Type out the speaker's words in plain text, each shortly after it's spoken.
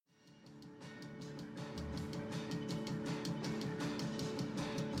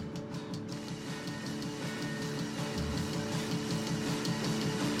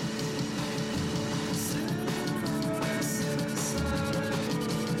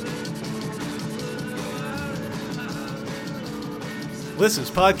This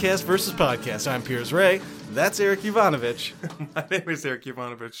is Podcast versus Podcast. I'm Piers Ray. That's Eric Ivanovich. My name is Eric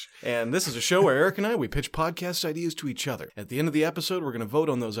Ivanovich. And this is a show where Eric and I, we pitch podcast ideas to each other. At the end of the episode, we're going to vote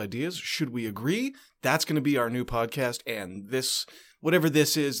on those ideas. Should we agree? That's going to be our new podcast. And this, whatever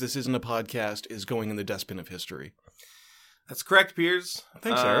this isn't a podcast, is going in the dustbin of history. That's correct, Piers.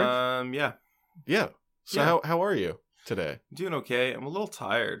 Thanks, Eric. Yeah. Yeah. So how are you today? Doing okay. I'm a little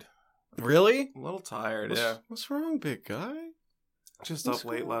tired. Really? A little tired, What's wrong, big guy? Just What's up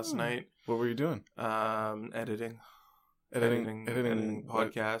late going last on? night. What were you doing? Editing Editing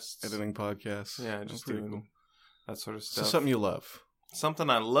podcasts. Editing podcasts. Yeah, just Pretty doing cool. that sort of So stuff. something you love. Something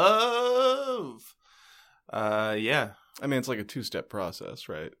I love. Yeah. I mean, it's like a two-step process,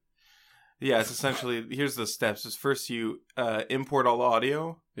 right? Yeah, it's essentially, here's the steps. Is first you import all the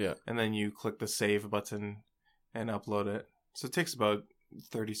audio. Yeah. And then you click the save button and upload it. So it takes about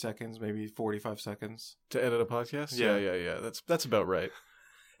 30 seconds, maybe 45 seconds. To edit a podcast? Yeah. Yeah. That's about right.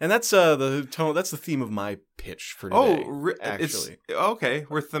 And that's the tone. That's the theme of my pitch for today. Actually, okay.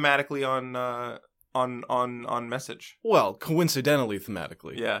 We're thematically on message. well, coincidentally,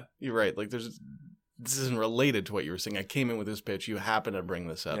 thematically, Yeah, you're right. Like, this isn't related to what you were saying. I came in with this pitch. You happen to bring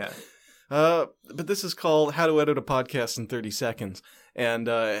this up. yeah. But this is called "How to Edit a Podcast in 30 Seconds," and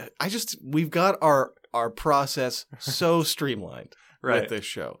we've got our process so streamlined Right. with this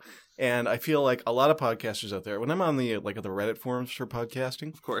show. And I feel like a lot of podcasters out there, when I'm on the Reddit forums for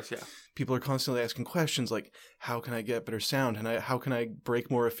podcasting, Of course, yeah. people are constantly asking questions like, how can I get better sound? And how can I break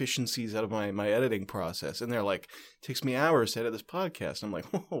more efficiencies out of my editing process? And they're like, it takes me hours to edit this podcast. I'm like,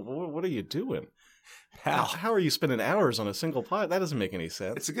 whoa, what are you doing? How are you spending hours on a single pod? That doesn't make any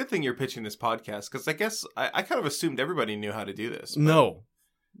sense. It's a good thing you're pitching this podcast because I guess I kind of assumed everybody knew how to do this. but- No.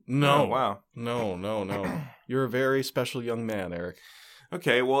 Oh, wow. No. You're a very special young man, Eric.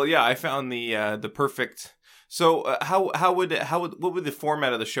 Okay. Well, yeah. I found the perfect. So, what would the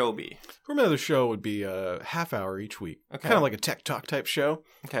format of the show be? Format of the show would be a half hour each week. Okay. Kind of like a tech talk type show.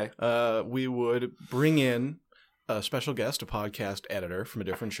 Okay. We would bring in a special guest, a podcast editor from a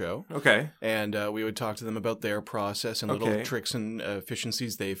different show. Okay. And we would talk to them about their process and little Okay. tricks and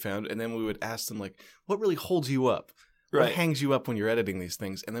efficiencies they found. And then we would ask them, like, what really holds you up? What Right. hangs you up when you're editing these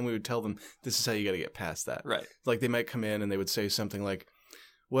things? And then we would tell them, this is how you got to get past that. Right. Like, they might come in and they would say something like,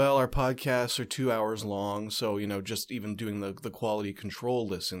 well, our podcasts are 2 hours long, so, just even doing the quality control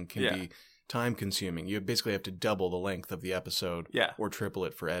listen can Yeah. be time consuming. You basically have to double the length of the episode Yeah. or triple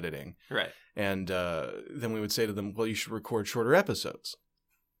it for editing. Right. And then we would say to them, well, you should record shorter episodes.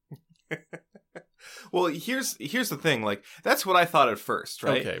 Well, here's the thing. Like, that's what I thought at first,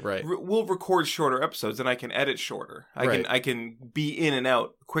 right? Okay, right. We'll record shorter episodes, and I can edit shorter. Right. I can be in and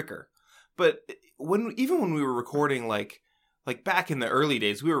out quicker. But even when we were recording, like back in the early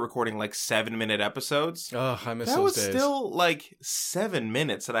days, we were recording like 7-minute episodes. Oh, I miss That those was days. still like 7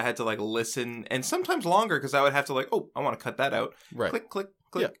 minutes that I had to like listen, and sometimes longer because I would have to like, oh, I want to cut that out. Right. Click, click,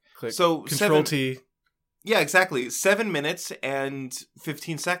 Yeah, click. click. So Control T. Yeah, exactly. 7 minutes and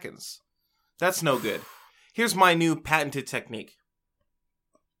 15 seconds. That's no good. Here's my new patented technique.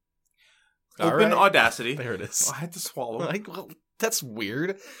 All Open right. Audacity. There it is. Oh, I had to swallow. Well, that's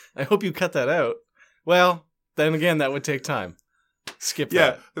weird. I hope you cut that out. Well, then again, that would take time. Skip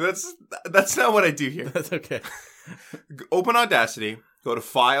Yeah, that. that's not what I do here. That's okay. Open Audacity, go to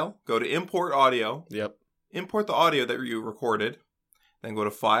File, go to Import Audio, Yep. import the audio that you recorded, then go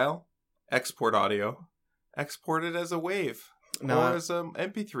to File, Export Audio, export it as a wave or as an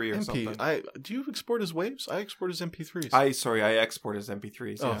MP3 or something. Do you export as waves? I export as MP3s. I export as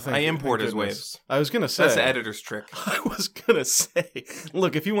MP3s. Oh, Yeah. thank I you. import Thank as goodness. waves. I was going to say. That's the editor's trick. I was going to say,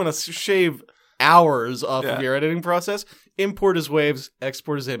 look, if you want to shave hours off of your editing process, import as waves,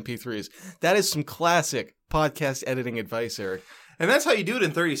 export as MP3s. That is some classic podcast editing advice, Eric. And that's how you do it in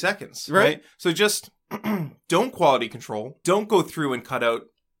 30 seconds, Right. right? So just don't quality control. Don't go through and cut out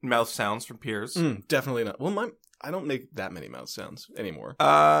mouth sounds from Piers. Definitely not. Well, I don't make that many mouth sounds anymore.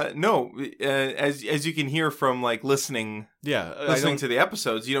 No, as you can hear from like listening Yeah, to the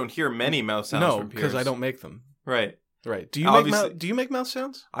episodes, you don't hear many mouth sounds no, from Piers. because I don't make them. Right. Right. Do you make mouth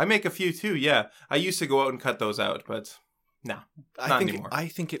sounds? I make a few too, yeah. I used to go out and cut those out, but no, not anymore. I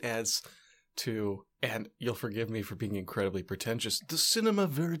think it adds to, and you'll forgive me for being incredibly pretentious, the cinema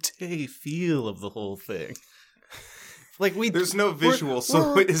verite feel of the whole thing. Like there's no visual,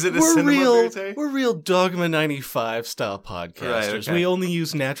 so is it a cinema verite? We're real Dogma 95 style podcasters. Right, okay. We only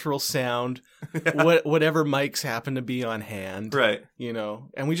use natural sound, whatever mics happen to be on hand. Right.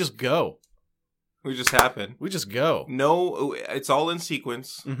 And we just go. We just happen. We just go. No, it's all in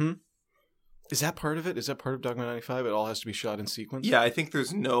sequence. Mm-hmm. Is that part of it? Is that part of Dogma 95? It all has to be shot in sequence? Yeah, I think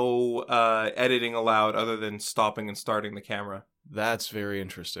there's no editing allowed other than stopping and starting the camera. That's very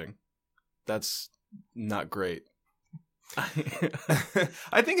interesting. That's not great.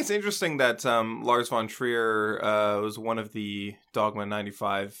 I think it's interesting that Lars von Trier was one of the Dogma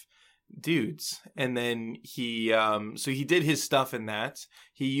 95 dudes, and then he did his stuff in that.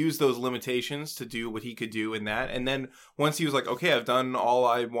 He used those limitations to do what he could do in that, and then once he was like, okay, I've done all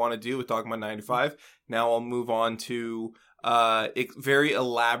I want to do with Dogma 95, now I'll move on to very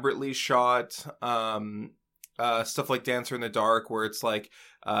elaborately shot stuff like Dancer in the Dark, where it's like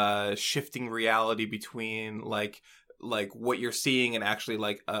shifting reality between like what you're seeing and actually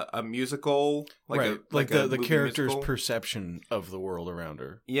like a musical, right? The character's musical perception of the world around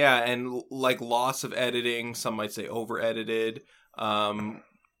her. Yeah, and like loss of editing, some might say over edited,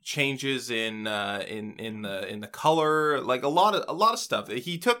 changes in the color, like a lot of stuff.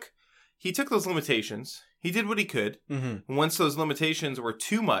 He took those limitations. He did what he could. Mm-hmm. Once those limitations were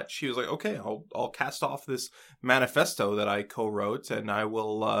too much, he was like, okay, I'll cast off this manifesto that I co-wrote, and I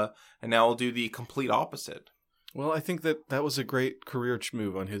will and now I'll do the complete opposite. Well, I think that was a great career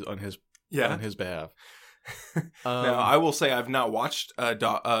move on his behalf. Now, I will say I've not watched a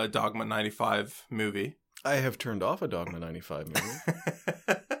Dogma 95 movie. I have turned off a Dogma 95 movie.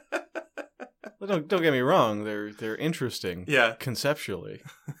 Well, don't get me wrong; they're interesting, conceptually.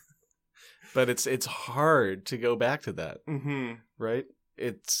 But it's hard to go back to that, right?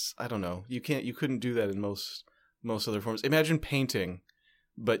 I don't know. You couldn't do that in most other forms. Imagine painting,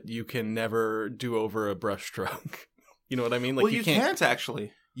 but you can never do over a brushstroke. You know what I mean? Like, well, you can't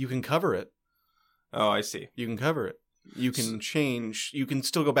actually. You can cover it. Oh, I see. You can cover it. You can change. You can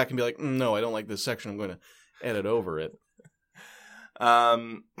still go back and be like, no, I don't like this section. I'm going to edit over it.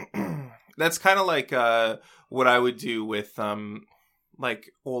 That's kind of like what I would do with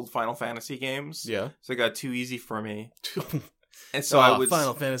like old Final Fantasy games. Yeah. So it got too easy for me. And so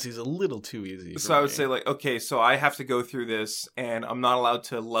Final Fantasy's a little too easy. So I would say like, okay, so I have to go through this and I'm not allowed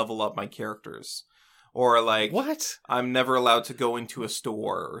to level up my characters. Or like, what? I'm never allowed to go into a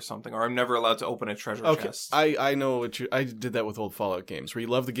store or something, or I'm never allowed to open a treasure chest. I know I did that with old Fallout games where you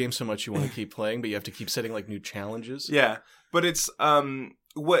love the game so much you want to keep playing, but you have to keep setting like new challenges. Yeah. But it's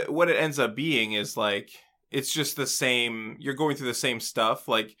what it ends up being is like, it's just the same. You're going through the same stuff.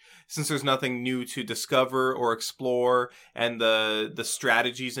 Like, since there's nothing new to discover or explore, and the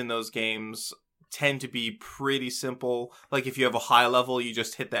strategies in those games tend to be pretty simple. Like, if you have a high level, you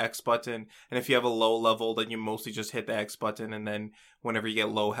just hit the X button, and if you have a low level, then you mostly just hit the X button, and then whenever you get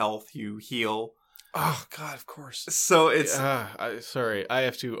low health, you heal. Oh God, of course. So it's sorry, I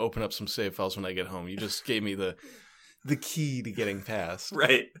have to open up some save files when I get home. You just gave me the key to getting past.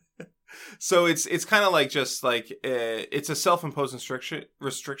 Right. So it's kind of like just like it's a self-imposed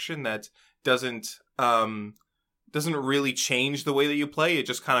restriction that doesn't really change the way that you play. It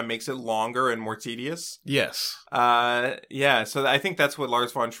just kind of makes it longer and more tedious. Yes. Yeah. So I think that's what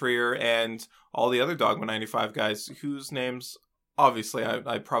Lars von Trier and all the other Dogma 95 guys, whose names obviously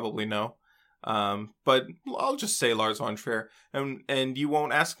I probably know, but I'll just say Lars von Trier, and you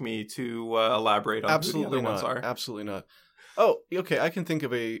won't ask me to elaborate on who the other ones are. Absolutely not. Oh, okay. I can think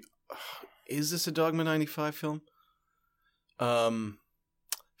of a. Is this a Dogma 95 film?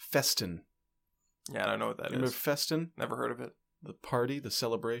 Festen. Yeah, I don't know what that is. Remember Festen? Never heard of it. The party, the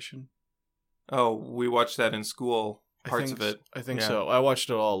celebration. Oh, we watched that in school. Parts of it. I think so. I watched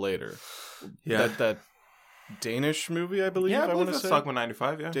it all later. Yeah. That Danish movie, I believe. Yeah, I want to say. Dogma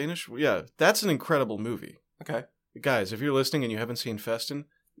 95. Yeah. Danish. Yeah, that's an incredible movie. Okay. Guys, if you're listening and you haven't seen Festen,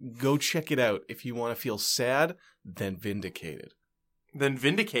 go check it out. If you want to feel sad, then vindicated. Then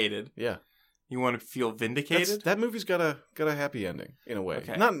vindicated. Yeah. You want to feel vindicated? That movie's got a happy ending in a way.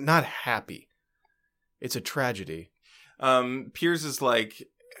 Okay. Not happy. It's a tragedy. Piers is like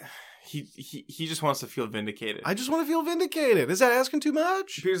he just wants to feel vindicated. I just want to feel vindicated. Is that asking too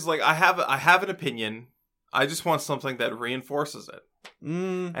much? Piers is like, I have an opinion. I just want something that reinforces it.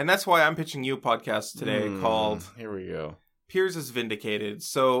 And that's why I'm pitching you a podcast today called Here we go. Piers is Vindicated.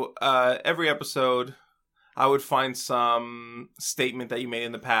 So every episode I would find some statement that you made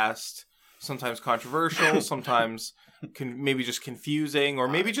in the past, sometimes controversial, sometimes maybe just confusing, or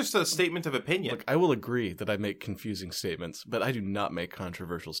maybe just a statement of opinion. Look, I will agree that I make confusing statements, but I do not make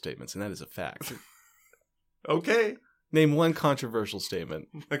controversial statements, and that is a fact. Okay. Name one controversial statement.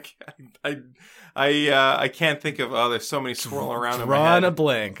 Okay. I can't think of. Oh, there's so many swirling around in my head. Drawing a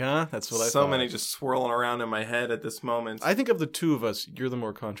blank, huh? That's what I thought. So many just swirling around in my head at this moment. I think of the two of us, you're the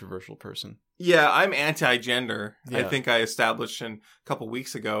more controversial person. Yeah, I'm anti-gender. Yeah. I think I established a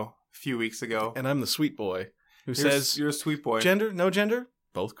few weeks ago. And I'm the sweet boy who says, "You're a sweet boy." Gender, no gender,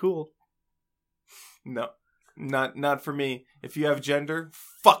 both cool. No. Not for me. If you have gender,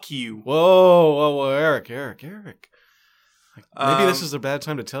 fuck you. Whoa, Eric. Maybe this is a bad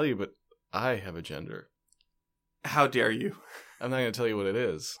time to tell you, but I have a gender. How dare you? I'm not going to tell you what it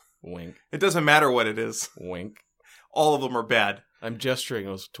is. Wink. It doesn't matter what it is. Wink. All of them are bad. I'm gesturing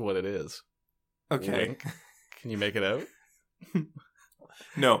as to what it is. Okay. Wink. Can you make it out?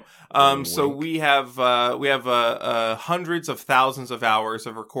 No. So we have hundreds of thousands of hours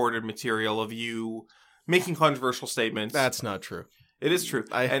of recorded material of you making controversial statements. That's not true. It is true.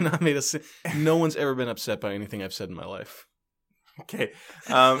 I have not made no one's ever been upset by anything I've said in my life. Okay.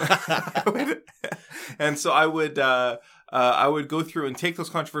 And so I would go through and take those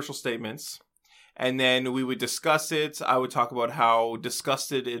controversial statements, and then we would discuss it. I would talk about how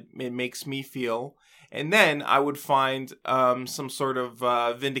disgusted it makes me feel. And then I would find some sort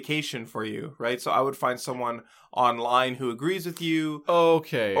of vindication for you, right? So I would find someone online who agrees with you.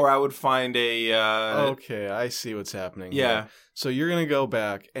 Okay. Or I would find a... okay, I see what's happening. Yeah. Here. So you're going to go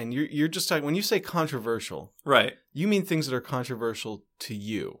back, and you're just talking... When you say controversial, right, you mean things that are controversial to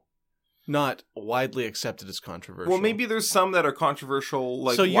you, not widely accepted as controversial. Well, maybe there's some that are controversial,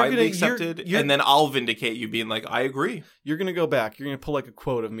 like so widely accepted, and then I'll vindicate you being like, I agree. You're going to go back. You're going to pull like a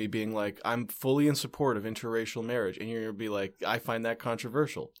quote of me being like, I'm fully in support of interracial marriage. And you're going to be like, I find that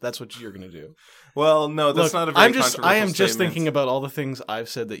controversial. That's what you're going to do. Well, no, that's not a very controversial I am just statement. thinking about all the things I've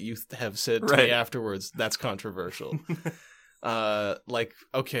said that you have said to me afterwards. That's controversial.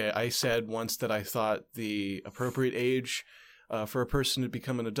 Okay, I said once that I thought the appropriate age for a person to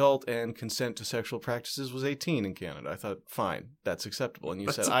become an adult and consent to sexual practices was 18 in Canada. I thought, fine, that's acceptable. And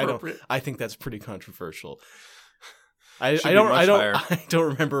you said, I think that's pretty controversial. I don't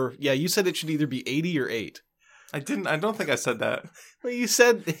remember. Yeah, you said it should either be 80 or 8. I don't think I said that. Well, you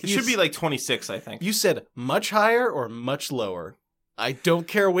said it should be like 26, I think. You said much higher or much lower. I don't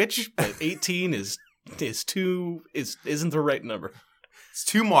care which, but 18 isn't the right number. It's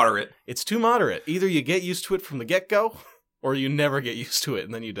too moderate. It's too moderate. Either you get used to it from the get-go, or you never get used to it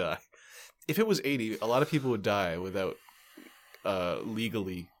and then you die. If it was 80, a lot of people would die without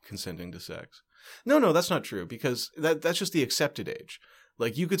legally consenting to sex. No, that's not true, because that's just the accepted age.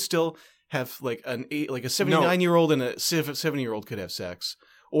 Like, you could still have like a 79-year-old and a 70-year-old could have sex,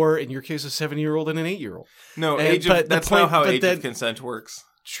 or in your case, a 7-year-old and an 8-year-old. No, that's not how age of consent works.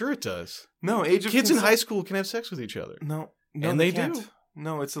 Sure, it does. No, age of kids in high school can have sex with each other. No, and they can't. do.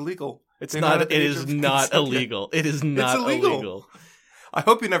 No, it's illegal. It is not illegal. It is not illegal. I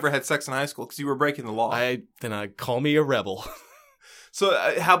hope you never had sex in high school because you were breaking the law. Then call me a rebel. So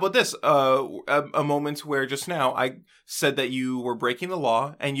how about this? A moment where just now I said that you were breaking the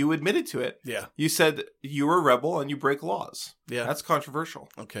law and you admitted to it. Yeah. You said you were a rebel and you break laws. Yeah. That's controversial.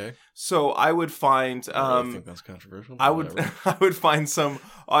 Okay. So I would find... I think that's controversial. I would find some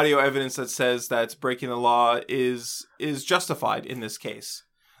audio evidence that says that breaking the law is justified in this case.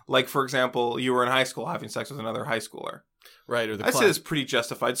 Like, for example, you were in high school having sex with another high schooler. Right. Or I'd say it's pretty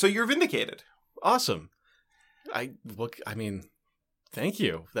justified. So you're vindicated. Awesome. Thank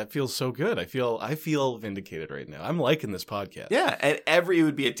you. That feels so good. I feel vindicated right now. I'm liking this podcast. Yeah, and it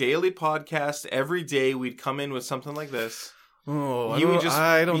would be a daily podcast. Every day we'd come in with something like this. Oh,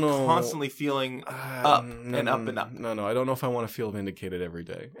 I don't know. Constantly feeling up and up and up. No, I don't know if I want to feel vindicated every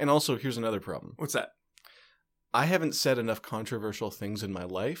day. And also, here's another problem. What's that? I haven't said enough controversial things in my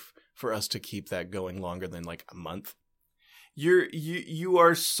life for us to keep that going longer than like a month. You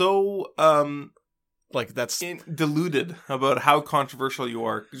are so deluded about how controversial you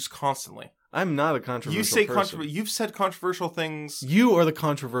are just constantly. I'm not a controversial person. You've said controversial things. You are the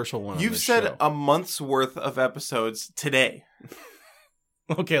controversial one. You've said a month's worth of episodes today.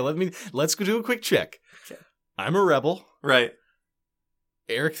 Okay, let's go do a quick check. Okay. I'm a rebel. Right.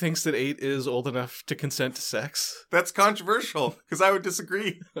 Eric thinks that 8 is old enough to consent to sex. That's controversial, because I would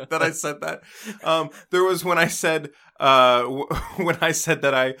disagree that I said that. There was when I said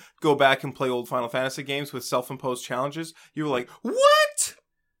that I go back and play old Final Fantasy games with self-imposed challenges, you were like, what?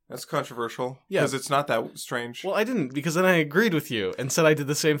 That's controversial. Yeah. Because it's not that strange. Well, I didn't, because then I agreed with you and said I did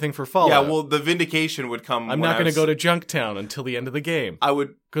the same thing for Fallout. Yeah, well, the vindication would come I'm not going to go to Junktown until the end of the game.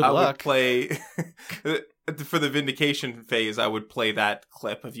 Good luck. Would play... For the vindication phase, I would play that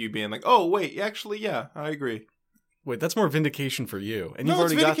clip of you being like, "Oh, wait, actually, yeah, I agree." Wait, that's more vindication for you, and no, you've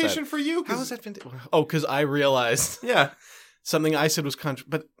already got that. It's vindication for you. How is that vindication? Oh, because I realized, something I said was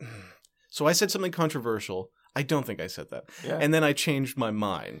so I said something controversial. I don't think I said that, and then I changed my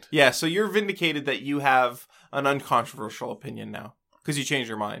mind. Yeah, so you're vindicated that you have an uncontroversial opinion now. Because you changed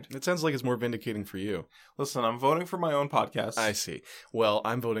your mind. It sounds like it's more vindicating for you. Listen, I'm voting for my own podcast. I see. Well,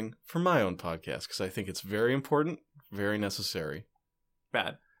 I'm voting for my own podcast because I think it's very important, very necessary.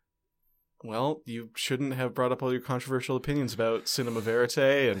 Bad. Well, you shouldn't have brought up all your controversial opinions about Cinema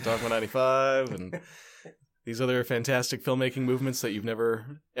Verite and Dogma 95 and These other fantastic filmmaking movements that you've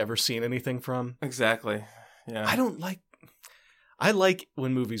never ever seen anything from. Exactly. Yeah. I like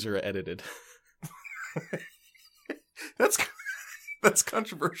when movies are edited. That's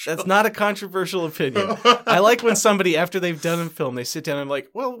controversial. That's not a controversial opinion. I like when somebody, after they've done a film, they sit down and like,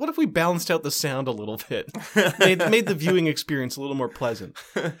 well, what if we balanced out the sound a little bit? made the viewing experience a little more pleasant.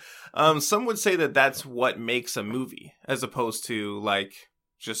 Some would say that that's what makes a movie, as opposed to like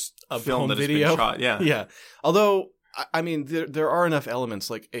just A film home that video. has been shot. Yeah. Yeah. Although, I mean, there are enough elements,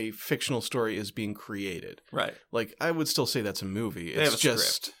 like a fictional story is being created. Right. Like, I would still say that's a movie. They have It's a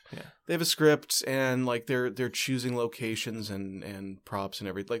just script. Yeah. they have a script, and like they're choosing locations and props and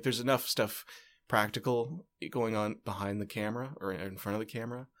everything. Like, there's enough stuff practical going on behind the camera or in front of the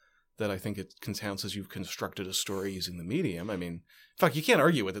camera that I think it counts as you've constructed a story using the medium. I mean, fuck, you can't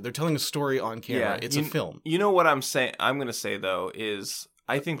argue with it. They're telling a story on camera. It's a film. You know what I'm saying? I'm going to say though is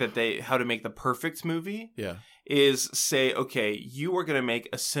I think that how to make the perfect movie Yeah. is say, okay, you are going to make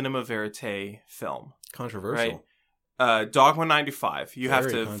a cinema verite film, Controversial. right? Dogma 95. You have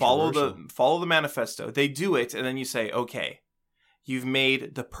Very to follow controversial. the manifesto. They do it, and then you say, okay, you've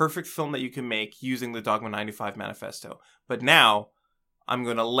made the perfect film that you can make using the Dogma 95 manifesto. But now I'm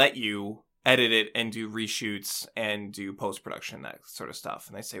going to let you edit it and do reshoots and do post-production, that sort of stuff.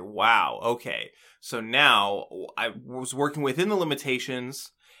 And they say, wow, okay. So now I was working within the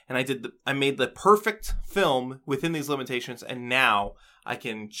limitations, and I made the perfect film within these limitations, and now I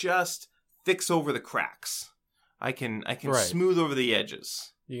can just fix over the cracks. I can Right. smooth over the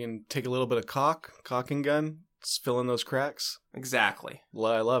edges. You can take a little bit of caulking gun, just fill in those cracks. Exactly.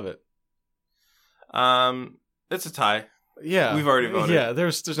 Well, I love it. It's a tie. Yeah. We've already voted. Yeah,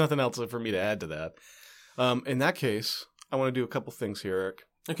 there's nothing else for me to add to that. In that case, I want to do a couple things here, Eric.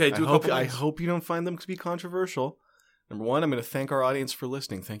 Okay, I hope you don't find them to be controversial. Number one, I'm going to thank our audience for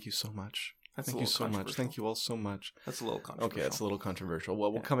listening. Thank you so much. Thank you so much. Thank you all so much. That's a little controversial. Okay, that's a little controversial.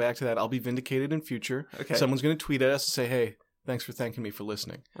 Well, we'll come back to that. I'll be vindicated in future. Okay. Someone's going to tweet at us and say, hey, thanks for thanking me for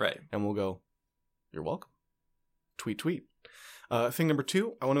listening. Right. And we'll go, you're welcome. Tweet. Thing number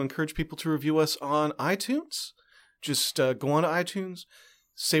two, I want to encourage people to review us on iTunes. Just go on to iTunes,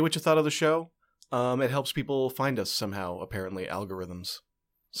 say what you thought of the show. It helps people find us somehow, apparently. Algorithms.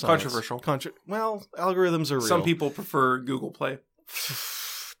 Science. Controversial. Well, algorithms are real. Some people prefer Google Play.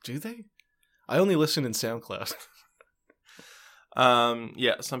 Do they? I only listen in SoundCloud.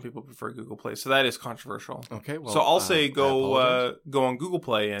 Yeah, some people prefer Google Play, so that is controversial. Okay, well, so I'll say I go apologize. go on Google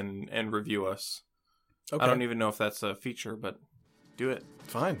Play and review us. Okay. I don't even know if that's a feature, but do it.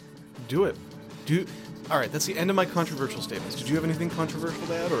 Fine. Do it. All right, that's the end of my controversial statements. Did you have anything controversial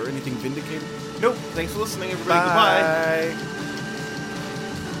to add or anything vindicated? Nope. Thanks for listening, everybody. Goodbye. Bye.